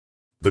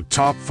The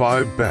top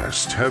 5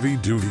 best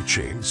heavy-duty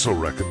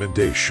chainsaw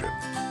recommendation.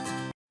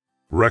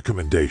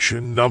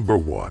 Recommendation number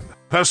 1.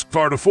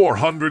 Husqvarna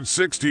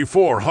 460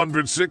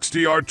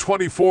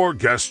 R24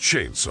 gas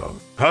chainsaw.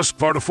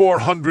 Husqvarna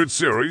 400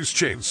 series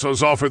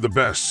chainsaws offer the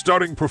best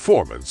starting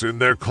performance in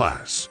their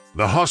class.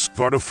 The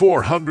Husqvarna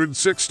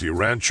 460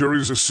 Rancher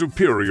is a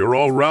superior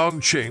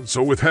all-round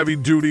chainsaw with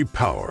heavy-duty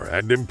power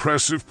and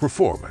impressive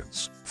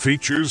performance.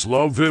 Features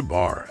low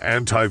VIB-R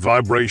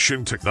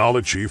anti-vibration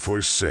technology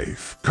for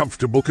safe,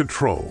 comfortable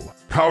control.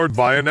 Powered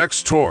by an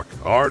X-Torque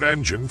ART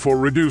engine for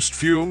reduced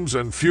fumes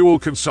and fuel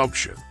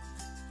consumption.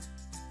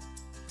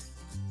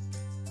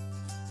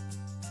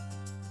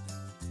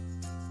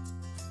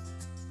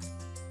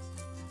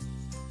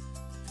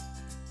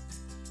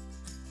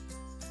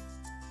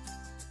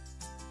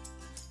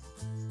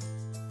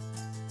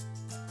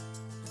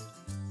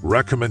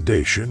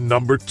 Recommendation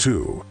number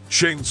 2.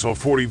 Chainsaw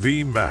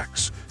 40V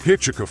Max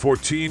Hitchika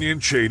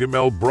 14-inch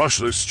 8mm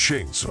brushless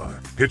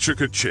chainsaw.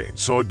 Hitchika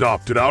chainsaw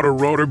adopted outer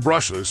rotor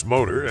brushless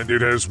motor, and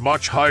it has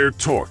much higher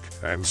torque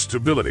and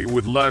stability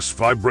with less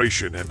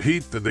vibration and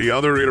heat than the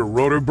other inner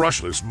rotor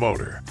brushless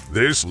motor.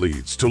 This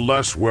leads to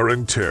less wear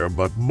and tear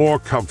but more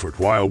comfort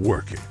while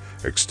working,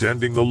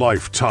 extending the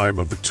lifetime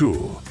of the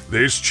tool.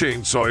 This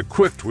chainsaw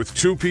equipped with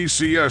 2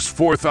 PCS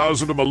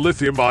 4000 mAh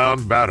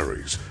lithium-ion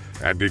batteries,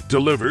 and it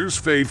delivers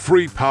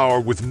fade-free power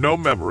with no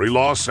memory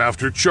loss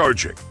after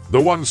charging. The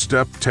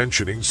one-step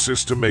tensioning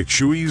system makes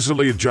you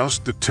easily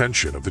adjust the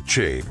tension of the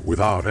chain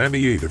without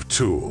any aid of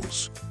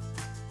tools.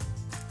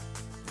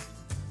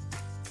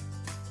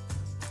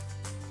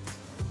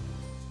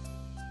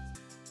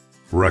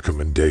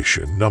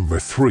 Recommendation number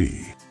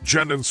 3.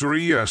 Gendancer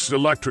ES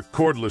Electric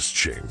Cordless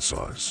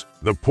Chainsaws.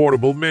 The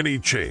portable mini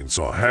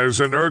chainsaw has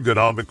an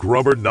ergonomic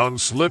rubber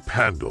non-slip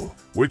handle,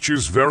 which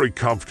is very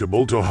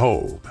comfortable to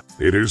hold.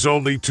 It is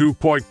only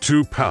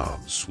 2.2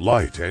 pounds,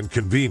 light and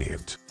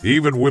convenient.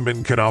 Even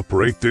women can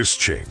operate this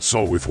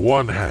chainsaw with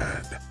one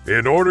hand.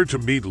 In order to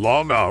meet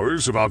long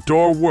hours of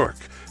outdoor work,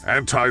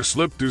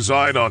 anti-slip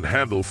design on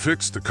handle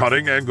fix the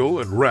cutting angle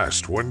and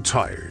rest when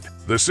tired.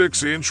 The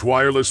 6-inch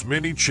wireless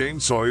mini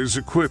chainsaw is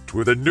equipped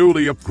with a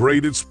newly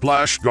upgraded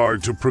splash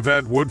guard to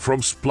prevent wood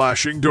from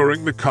splashing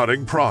during the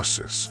cutting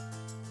process.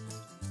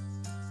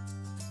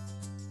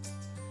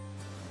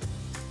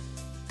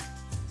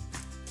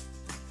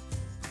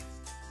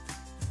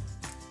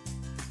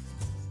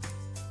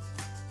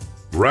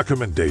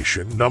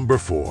 Recommendation number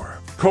 4.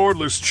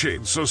 Cordless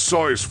Chainsaw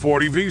Soyuz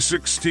 40V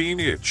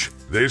 16-inch.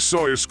 This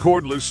Soyuz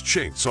cordless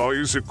chainsaw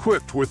is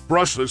equipped with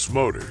brushless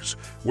motors,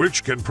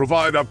 which can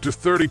provide up to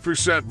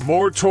 30%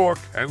 more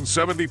torque and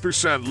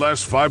 70%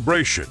 less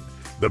vibration.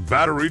 The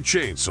battery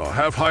chainsaw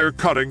have higher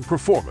cutting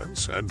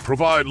performance and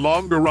provide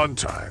longer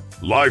runtime,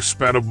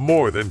 lifespan of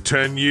more than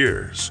 10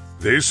 years.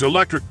 This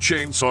electric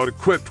chainsaw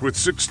equipped with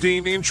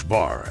 16-inch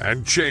bar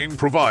and chain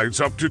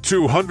provides up to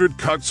 200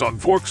 cuts on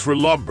forks for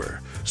lumber.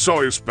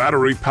 Soyuz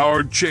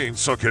battery-powered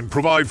chainsaw can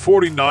provide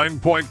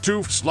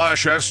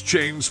 49.2/s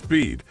chain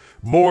speed,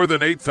 more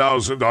than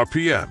 8,000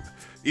 RPM,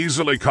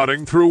 easily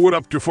cutting through wood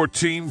up to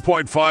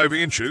 14.5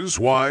 inches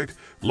wide,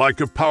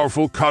 like a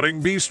powerful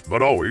cutting beast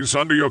but always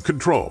under your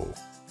control.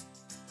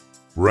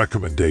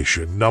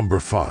 Recommendation number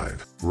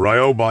 5.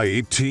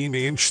 Ryobi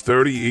 18-inch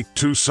 38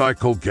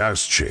 2-cycle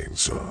gas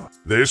chainsaw.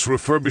 This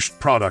refurbished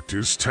product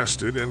is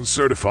tested and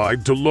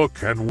certified to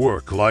look and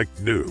work like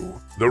new.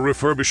 The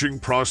refurbishing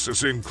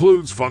process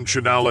includes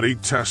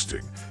functionality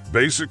testing,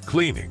 basic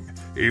cleaning,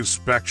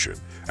 inspection,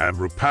 and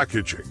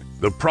repackaging.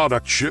 The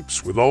product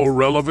ships with all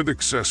relevant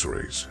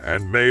accessories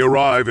and may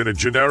arrive in a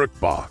generic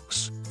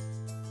box.